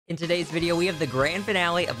In today's video, we have the grand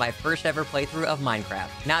finale of my first ever playthrough of Minecraft.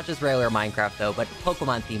 Not just regular Minecraft though, but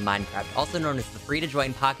Pokemon-themed Minecraft, also known as the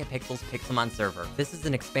free-to-join Pocket Pixels Pixelmon server. This is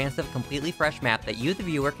an expansive, completely fresh map that you, the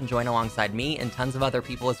viewer, can join alongside me and tons of other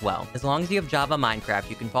people as well. As long as you have Java Minecraft,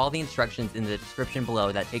 you can follow the instructions in the description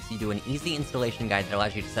below that takes you to an easy installation guide that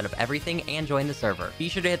allows you to set up everything and join the server. Be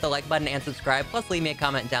sure to hit the like button and subscribe, plus leave me a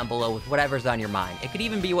comment down below with whatever's on your mind. It could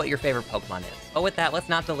even be what your favorite Pokemon is. But with that, let's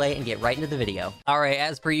not delay and get right into the video. Alright,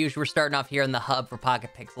 as per usual, we're starting off here in the hub for Pocket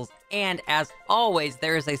Pixels, and as always,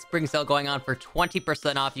 there is a spring sale going on for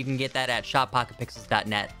 20% off. You can get that at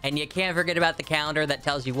shoppocketpixels.net. And you can't forget about the calendar that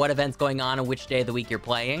tells you what event's going on and which day of the week you're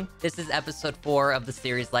playing. This is episode 4 of the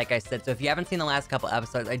series, like I said, so if you haven't seen the last couple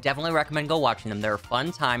episodes, I definitely recommend go watching them. They're a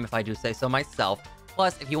fun time, if I do say so myself.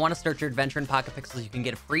 Plus, if you want to start your adventure in Pocket Pixels, you can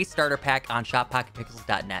get a free starter pack on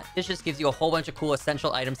shoppocketpixels.net. This just gives you a whole bunch of cool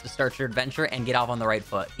essential items to start your adventure and get off on the right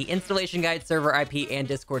foot. The installation guide, server IP, and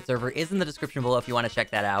Discord server is in the description below if you want to check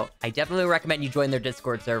that out. I definitely recommend you join their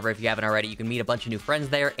Discord server if you haven't already. You can meet a bunch of new friends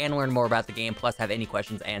there and learn more about the game, plus have any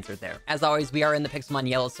questions answered there. As always, we are in the Pixelmon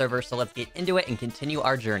Yellow server, so let's get into it and continue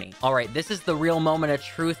our journey. Alright, this is the real moment of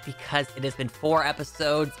truth because it has been 4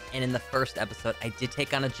 episodes, and in the first episode, I did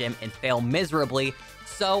take on a gym and fail miserably.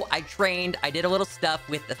 So I trained, I did a little stuff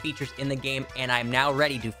with the features in the game, and I'm now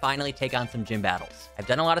ready to finally take on some gym battles. I've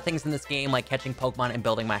done a lot of things in this game, like catching Pokemon and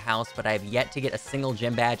building my house, but I have yet to get a single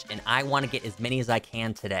gym badge, and I want to get as many as I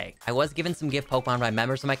can today. I was given some gift Pokemon by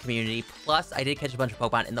members of my community, plus I did catch a bunch of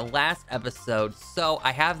Pokemon in the last episode, so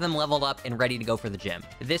I have them leveled up and ready to go for the gym.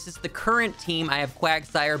 This is the current team. I have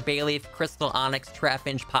Quagsire, Bayleaf, Crystal Onyx,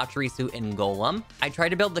 Trapinch, Pachirisu, and Golem. I tried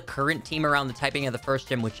to build the current team around the typing of the first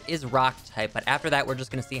gym, which is Rock type, but after that, we're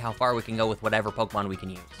just going to see how far we can go with whatever Pokemon we can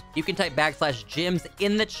use. You can type /gyms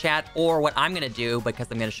in the chat, or what I'm going to do, because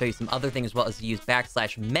I'm going to show you some other things as well, is use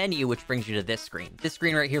 /menu, which brings you to this screen. This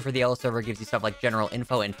screen right here for the yellow server gives you stuff like general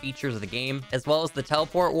info and features of the game, as well as the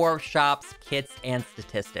teleport wharf, shops, kits, and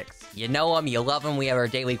statistics. You know them, you love them. We have our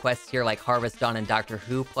daily quests here like Harvest Dawn and Doctor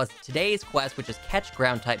Who, plus today's quest, which is catch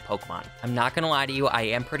ground type Pokemon. I'm not going to lie to you, I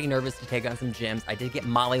am pretty nervous to take on some gyms. I did get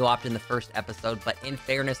mollywopped in the first episode, but in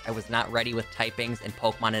fairness, I was not ready with typings and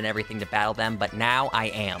Pokemon and everything to battle them, but now I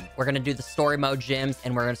am. We're going to do the story mode gyms,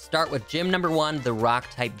 and we're going to start with gym number 1, the Rock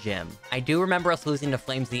type gym. I do remember us losing to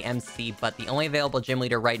Flames the MC, but the only available gym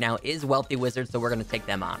leader right now is Wealthy Wizard, so we're going to take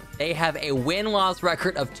them on. They have a win-loss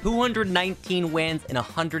record of 219 wins and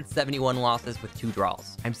 171 losses with 2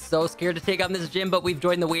 draws. I'm so scared to take on this gym, but we've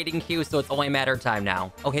joined the waiting queue, so it's only a matter of time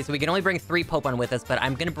now. Okay, so we can only bring 3 Pokemon with us, but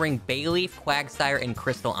I'm going to bring Bayleaf, Quagsire, and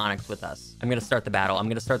Crystal Onyx with us. I'm going to start the battle.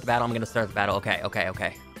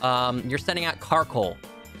 Okay. You're sending out Carkol,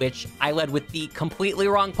 which I led with the completely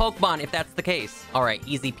wrong Pokemon, if that's the case. All right,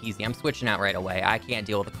 easy peasy. I'm switching out right away. I can't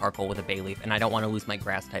deal with a Carkol with a Bayleaf, and I don't want to lose my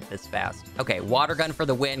grass type this fast. Okay, Water Gun for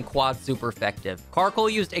the win. Quad super effective. Carkol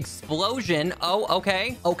used Explosion. Oh,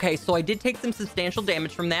 okay. Okay, so I did take some substantial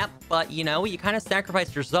damage from that, but, you know, you kind of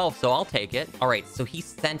sacrificed yourself, so I'll take it. All right, so he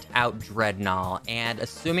sent out Dreadnought, and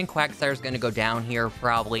assuming Quagsire's going to go down here,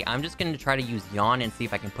 probably, I'm just going to try to use Yawn and see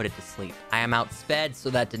if I can put it to sleep. I am outsped, so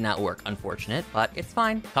that did not work. Unfortunate, but it's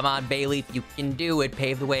fine. Come on, Bayleaf, you can do it.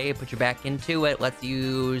 Pave the way, put you back into it. Let's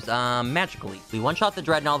use Magical Leaf. We one-shot the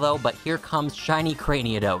Dreadnought, though, but here comes Shiny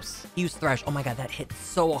Cranidos. He used Thresh. Oh my god, that hit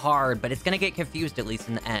so hard, but it's gonna get confused at least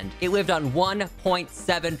in the end. It lived on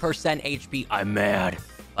 1.7% HP. I'm mad.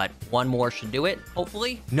 But one more should do it,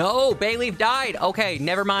 hopefully. No, Bayleaf died. Okay,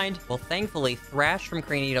 never mind. Well, thankfully, Thrash from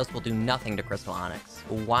Cranidos will do nothing to Crystal Onyx.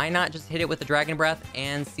 Why not just hit it with the Dragon Breath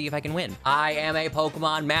and see if I can win? I am a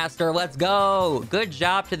Pokemon master. Let's go. Good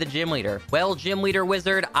job to the gym leader. Well, gym leader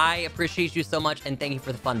wizard, I appreciate you so much, and thank you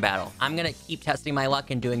for the fun battle. I'm gonna keep testing my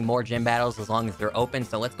luck and doing more gym battles as long as they're open,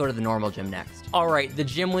 so let's go to the normal gym next. All right, the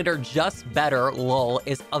gym leader Just Better, lol,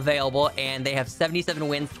 is available, and they have 77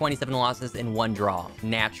 wins, 27 losses, and 1 draw.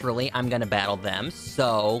 Naturally, I'm gonna battle them,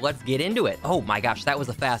 so let's get into it. Oh my gosh, that was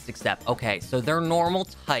a fast step. Okay, so they're normal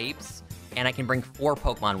types, and I can bring 4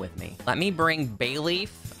 Pokemon with me. Let me bring Bayleaf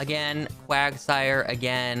again, Quagsire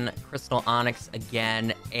again, Crystal Onyx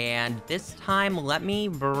again, and this time let me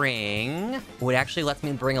bring... Oh, it actually lets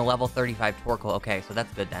me bring a level 35 Torkoal. Okay, so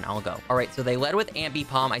that's good then. I'll go. All right, so they led with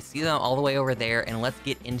Ambipom. I see them all the way over there, and let's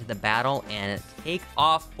get into the battle and take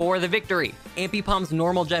off for the victory. Ambipom's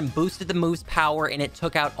normal gem boosted the move's power, and it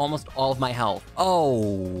took out almost all of my health.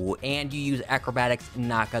 Oh, and you use Acrobatics to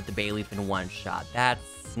knock out the Bayleaf in one shot.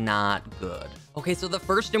 That's not good. Okay, so the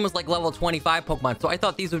first gym was like level 25 Pokemon, so I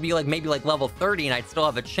thought these would be like maybe like level 30 and I'd still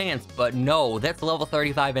have a chance, but no, that's level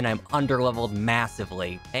 35 and I'm under-leveled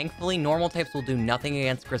massively. Thankfully, normal types will do nothing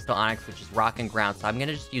against Crystal Onyx, which is rock and ground, so I'm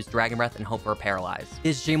gonna just use Dragon Breath and hope for a Paralyze.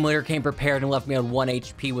 This gym leader came prepared and left me on 1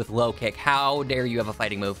 HP with low kick. How dare you have a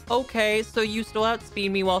fighting move? Okay, so you still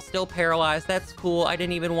outspeed me while still paralyzed. That's cool. I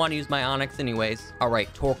didn't even want to use my Onyx anyways. All right,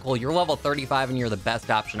 Torkoal, you're level 35 and you're the best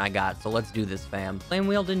option I got, so let's do this, fam. Flame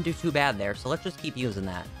Wheel didn't do too bad there, so let's just keep using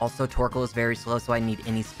that. Also, Torkoal is very slow, so I need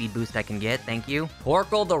any speed boost I can get. Thank you.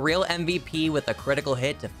 Torkoal, the real MVP with a critical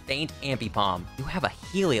hit to faint Ambipom. You have a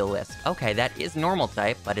Heliolisk. Okay, that is normal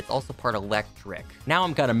type, but it's also part electric. Now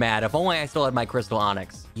I'm kind of mad. If only I still had my Crystal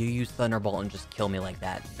Onyx. You use Thunderbolt and just kill me like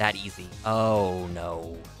that. That easy. Oh,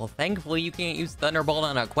 no. Well, thankfully, you can't use Thunderbolt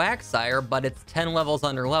on a Quagsire, but it's 10 levels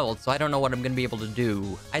under-leveled, so I don't know what I'm going to be able to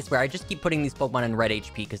do. I swear, I just keep putting these Pokemon in red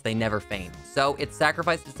HP because they never faint. So it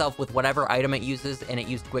sacrificed itself with whatever item it uses, and it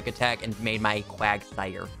used Quick Attack and made my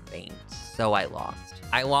Quagsire faint. So I lost.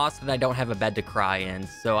 I lost and I don't have a bed to cry in,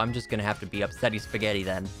 so I'm just gonna have to be upsetty spaghetti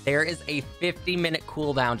then. There is a 50-minute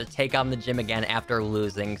cooldown to take on the gym again after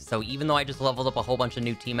losing, so even though I just leveled up a whole bunch of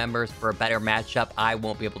new team members for a better matchup, I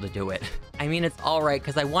won't be able to do it. I mean, it's alright,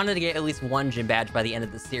 because I wanted to get at least one gym badge by the end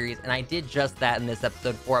of the series, and I did just that in this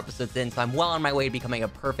episode 4 episodes in, so I'm well on my way to becoming a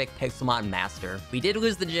perfect Pixelmon master. We did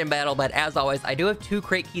lose the gym battle, but as always, I do have 2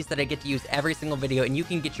 crate keys that I get to use every single video, and you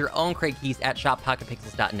can get your own crate keys at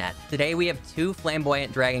shoppocketpixels.net. Today, we have 2 Flamboyant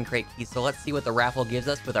Dragon crate keys, so let's see what the raffle gives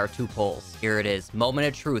us with our 2 pulls. Here it is, Moment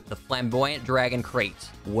of Truth, the Flamboyant Dragon crate.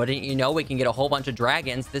 Wouldn't you know, we can get a whole bunch of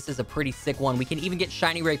dragons. This is a pretty sick one. We can even get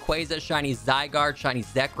Shiny Rayquaza, Shiny Zygarde, Shiny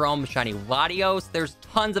Zekrom, Shiny Latios. There's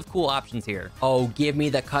tons of cool options here. Oh, give me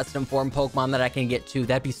the custom form Pokemon that I can get too.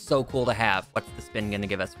 That'd be so cool to have. What's the spin gonna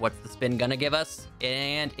give us? What's the spin gonna give us?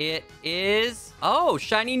 And it is... oh,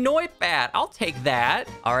 Shiny Noibat. I'll take that.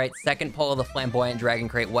 All right, second pull of the Flamboyant Dragon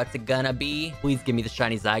crate. What's it gonna be? Please give me the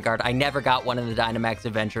Shiny Zygarde. I never got one in the Dynamax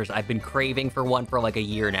Adventures. I've been craving for one for like a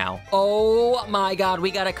year now. Oh my god,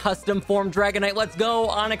 we got a custom form Dragonite. Let's go.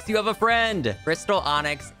 Onyx, you have a friend. Crystal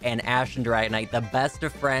Onyx and Ashen Dragonite, the best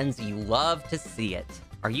of friends. You love to see it.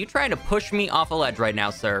 Are you trying to push me off a ledge right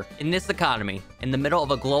now, sir? In this economy, in the middle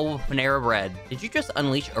of a global Panera Bread, did you just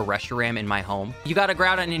unleash a Reshiram in my home? You got a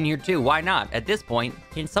Groudon in here too, why not? At this point,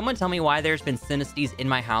 can someone tell me why there's been Sinisties in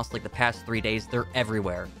my house like the past 3 days? They're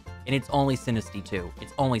everywhere. And it's only Sinisty too.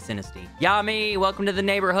 It's only Sinisty. Yami, welcome to the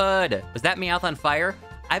neighborhood. Was that Meowth on fire?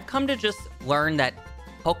 I've come to just learn that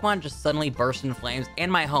Pokemon just suddenly burst into flames,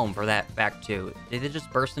 and my home for that fact too. They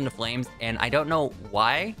just burst into flames, and I don't know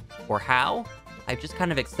why or how. I've just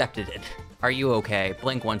kind of accepted it. Are you okay?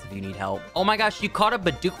 Blink once if you need help. Oh my gosh, you caught a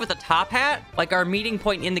Bidoof with a top hat? Like, our meeting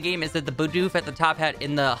point in the game is that the Bidoof at the top hat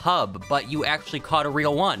in the hub, but you actually caught a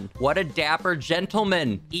real one. What a dapper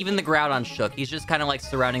gentleman. Even the Groudon shook. He's just kind of like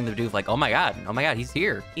surrounding the Bidoof like, oh my god, he's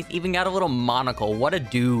here. He's even got a little monocle. What a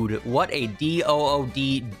dude. What a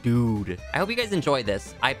D-O-O-D dude. I hope you guys enjoyed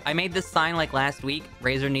this. I made this sign like last week.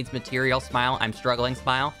 Razor needs material, smile. I'm struggling,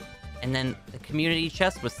 smile. And then the community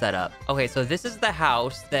chest was set up. Okay, so this is the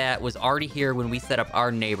house that was already here when we set up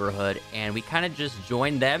our neighborhood, and we kind of just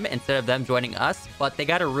joined them instead of them joining us, but they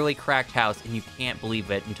got a really cracked house, and you can't believe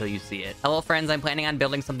it until you see it. Hello, friends. I'm planning on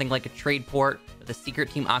building something like a trade port with a secret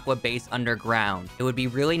Team Aqua base underground. It would be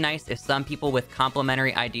really nice if some people with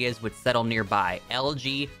complementary ideas would settle nearby.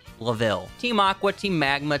 LG Blaville. Team Aqua, Team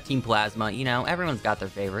Magma, Team Plasma. You know, everyone's got their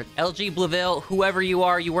favorite. LG Blaville, whoever you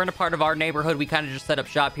are, you weren't a part of our neighborhood. We kind of just set up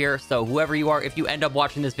shop here. So whoever you are, if you end up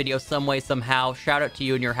watching this video some way, somehow, shout out to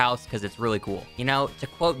you in your house because it's really cool. You know, to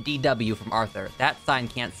quote DW from Arthur, that sign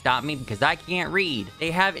can't stop me because I can't read.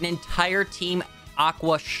 They have an entire Team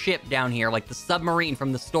Aqua ship down here, like the submarine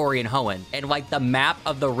from the story in Hoenn, and like the map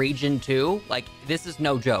of the region too. Like, this is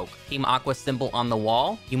no joke. Team Aqua symbol on the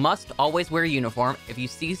wall. You must always wear a uniform. If you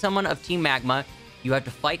see someone of Team Magma, you have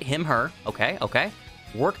to fight him, her. Okay.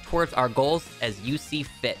 Work towards our goals as you see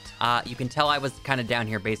fit. You can tell I was kind of down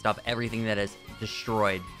here based off everything that is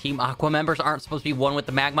destroyed. Team Aqua members aren't supposed to be one with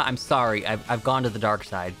the Magma. I'm sorry. I've gone to the dark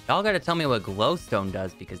side. Y'all gotta tell me what Glowstone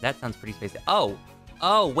does because that sounds pretty spacey.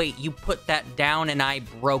 Oh, wait, you put that down and I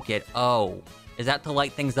broke it. Oh, is that to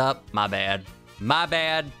light things up? My bad. My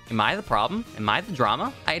bad. Am I the problem? Am I the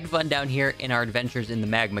drama? I had fun down here in our adventures in the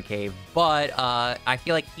Magma Cave, but I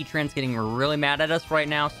feel like Heatran's getting really mad at us right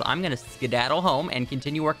now, so I'm gonna skedaddle home and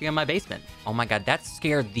continue working on my basement. Oh my god, that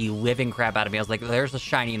scared the living crap out of me. I was like, there's a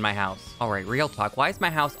shiny in my house. All right, real talk. Why is my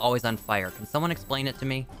house always on fire? Can someone explain it to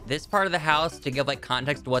me? This part of the house, to give like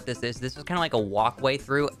context to what this was kind of like a walkway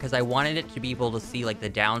through because I wanted it to be able to see like the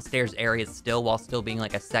downstairs area still while still being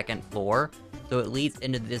like a second floor. So it leads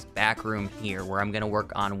into this back room here where I'm gonna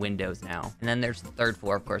work on windows now. And then there's the third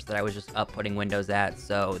floor, of course, that I was just up putting windows at.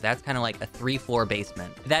 So that's kind of like a 3-floor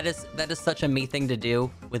basement. That is such a me thing to do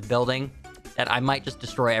with building that I might just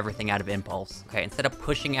destroy everything out of impulse. Okay, instead of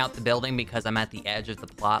pushing out the building because I'm at the edge of the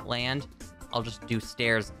plot land, I'll just do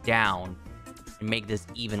stairs down and make this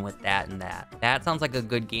even with that and that. That sounds like a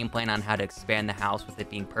good game plan on how to expand the house with it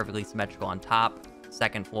being perfectly symmetrical on top,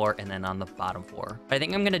 second floor, and then on the bottom floor. What I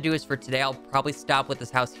think I'm gonna do is for today, I'll probably stop with this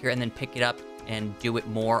house here and then pick it up and do it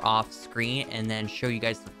more off screen and then show you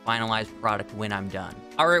guys the finalized product when I'm done.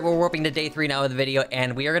 All right, we're warping to day 3 now of the video,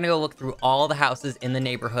 and we are gonna go look through all the houses in the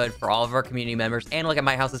neighborhood for all of our community members and look at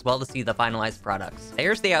my house as well to see the finalized products.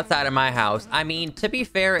 Here's the outside of my house. I mean, to be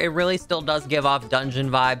fair, it really still does give off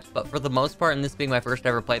dungeon vibes, but for the most part, and this being my first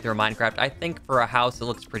ever playthrough of Minecraft, I think for a house, it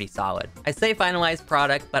looks pretty solid. I say finalized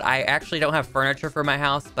product, but I actually don't have furniture for my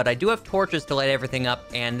house, but I do have torches to light everything up,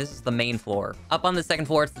 and this is the main floor. Up on the second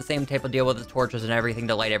floor, it's the same type of deal with the torches and everything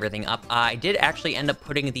to light everything up. I did actually end up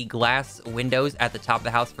putting the glass windows at the top of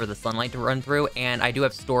the house for the sunlight to run through, and I do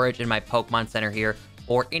have storage in my Pokemon Center here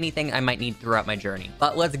or anything I might need throughout my journey.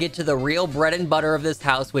 But let's get to the real bread and butter of this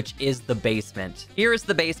house, which is the basement. Here is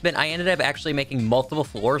the basement. I ended up actually making multiple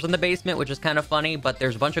floors in the basement, which is kind of funny, but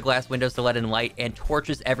there's a bunch of glass windows to let in light and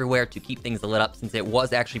torches everywhere to keep things lit up since it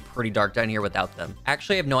was actually pretty dark down here without them.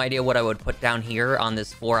 Actually, I have no idea what I would put down here on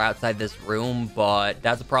this floor outside this room, but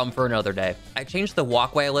that's a problem for another day. I changed the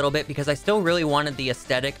walkway a little bit because I still really wanted the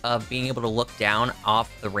aesthetic of being able to look down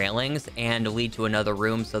off the railings and lead to another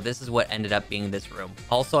room, so this is what ended up being this room.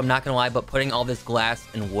 Also, I'm not gonna lie, but putting all this glass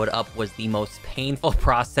and wood up was the most painful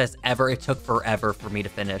process ever. It took forever for me to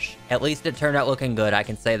finish. At least it turned out looking good, I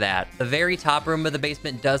can say that. The very top room of the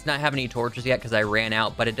basement does not have any torches yet because I ran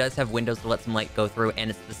out, but it does have windows to let some light go through, and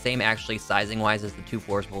it's the same actually sizing-wise as the 2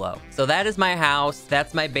 floors below. So that is my house,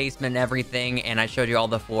 that's my basement and everything, and I showed you all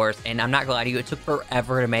the floors, and I'm not gonna lie to you, it took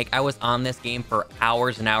forever to make. I was on this game for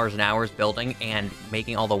hours and hours and hours building and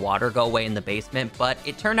making all the water go away in the basement, but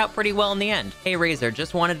it turned out pretty well in the end. Hey Razor,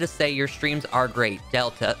 just wanted to say your streams are great.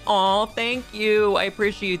 Delta. Aw, thank you. I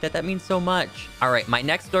appreciate that. That means so much. All right, my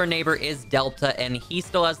next door neighbor is Delta, and he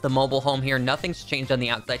still has the mobile home here. Nothing's changed on the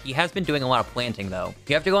outside. He has been doing a lot of planting, though.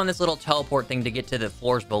 You have to go on this little teleport thing to get to the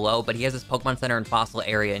floors below, but he has his Pokemon Center and fossil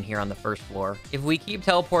area in here on the first floor. If we keep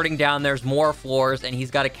teleporting down, there's more floors, and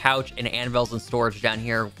he's got a couch and anvils and storage down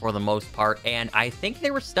here for the most part, and I think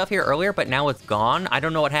there was stuff here earlier, but now it's gone. I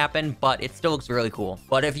don't know what happened, but it still looks really cool.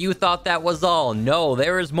 But if you thought that was all, no,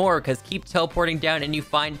 there is more, because keep teleporting down and you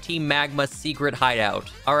find Team Magma's secret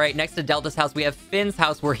hideout. All right, next to Delta's house, we have Finn's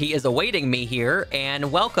house where he is awaiting me here,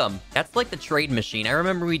 and welcome. That's like the trade machine. I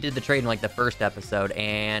remember we did the trade in like the first episode,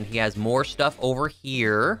 and he has more stuff over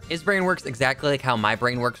here. His brain works exactly like how my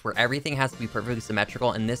brain works, where everything has to be perfectly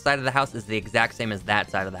symmetrical, and this side of the house is the exact same as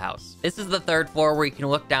that side of the house. This is the third floor where you can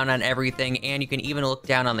look down on everything, and you can even look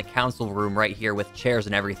down on the council room right here with chairs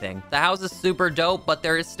and everything. The house is super dope, but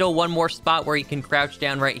there is still one more spot where you can crouch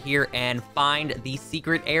down right here and find the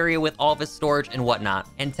secret area with all of his storage and whatnot.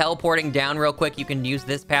 And teleporting down real quick, you can use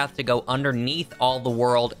this path to go underneath all the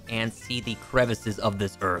world and see the crevices of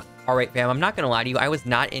this earth. All right, fam, I'm not gonna lie to you, I was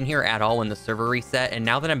not in here at all when the server reset, and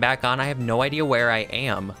now that I'm back on, I have no idea where I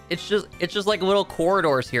am. It's just like little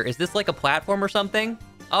corridors here. Is this like a platform or something?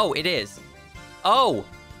 Oh, it is. Oh!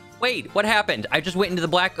 Wait, what happened? I just went into the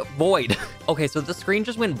black void. Okay, so the screen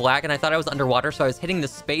just went black and I thought I was underwater, so I was hitting the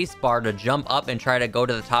space bar to jump up and try to go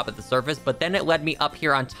to the top of the surface, but then it led me up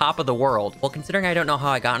here on top of the world. Well, considering I don't know how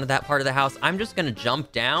I got into that part of the house, I'm just gonna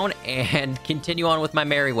jump down and continue on with my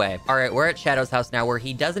merry way. All right, we're at Shadow's house now, where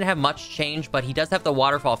he doesn't have much change, but he does have the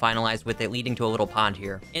waterfall finalized with it leading to a little pond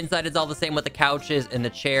here. Inside it's all the same with the couches and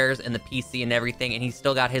the chairs and the PC and everything, and he's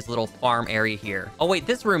still got his little farm area here. Oh wait,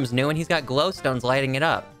 this room's new and he's got glowstones lighting it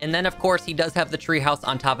up. And then, of course, he does have the tree house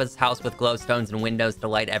on top of his house with glowstones and windows to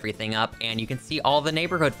light everything up, and you can see all the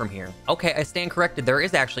neighborhood from here. Okay, I stand corrected. There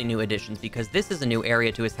is actually new additions because this is a new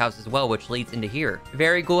area to his house as well, which leads into here.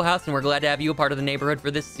 Very cool house, and we're glad to have you a part of the neighborhood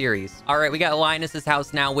for this series. All right, we got Linus's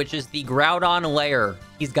house now, which is the Groudon lair.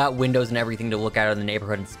 He's got windows and everything to look out in the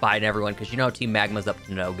neighborhood and spy on everyone, because you know Team Magma's up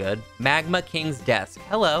to no good. Magma King's desk.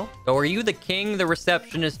 Hello. So are you the king, the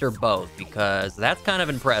receptionist, or both? Because that's kind of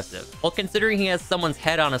impressive. Well, considering he has someone's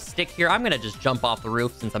head on a stick here, I'm gonna just jump off the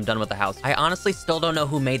roof since I'm done with the house. I honestly still don't know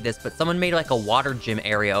who made this, but someone made like a water gym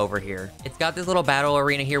area over here. It's got this little battle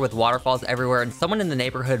arena here with waterfalls everywhere, and someone in the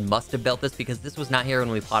neighborhood must have built this because this was not here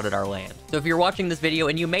when we plotted our land. So if you're watching this video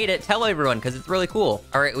and you made it, tell everyone because it's really cool.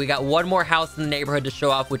 All right, we got one more house in the neighborhood to show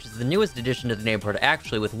off, which is the newest addition to the neighborhood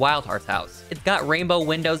actually, with Wild Heart's house. It's got rainbow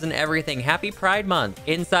windows and everything. Happy Pride Month!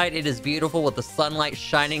 Inside, it is beautiful with the sunlight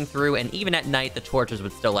shining through, and even at night, the torches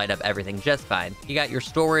would still light up everything just fine. You got your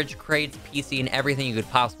storage, crates, PC, and everything you could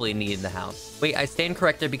possibly need in the house. Wait, I stand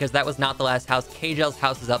corrected because that was not the last house. KJL's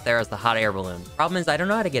house is up there as the hot air balloon. Problem is, I don't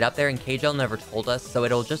know how to get up there, and KJL never told us, so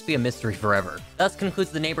it'll just be a mystery forever. Thus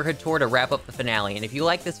concludes the neighborhood tour to wrap up the finale, and if you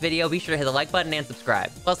like this video, be sure to hit the like button and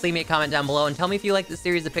subscribe. Plus, leave me a comment down below and tell me if you like this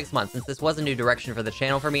series of Pixelmon, since this was a new direction for the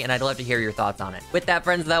channel for me, and I'd love to hear your thoughts on it. With that,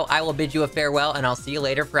 friends, though, I will bid you a farewell, and I'll see you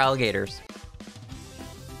later for alligators.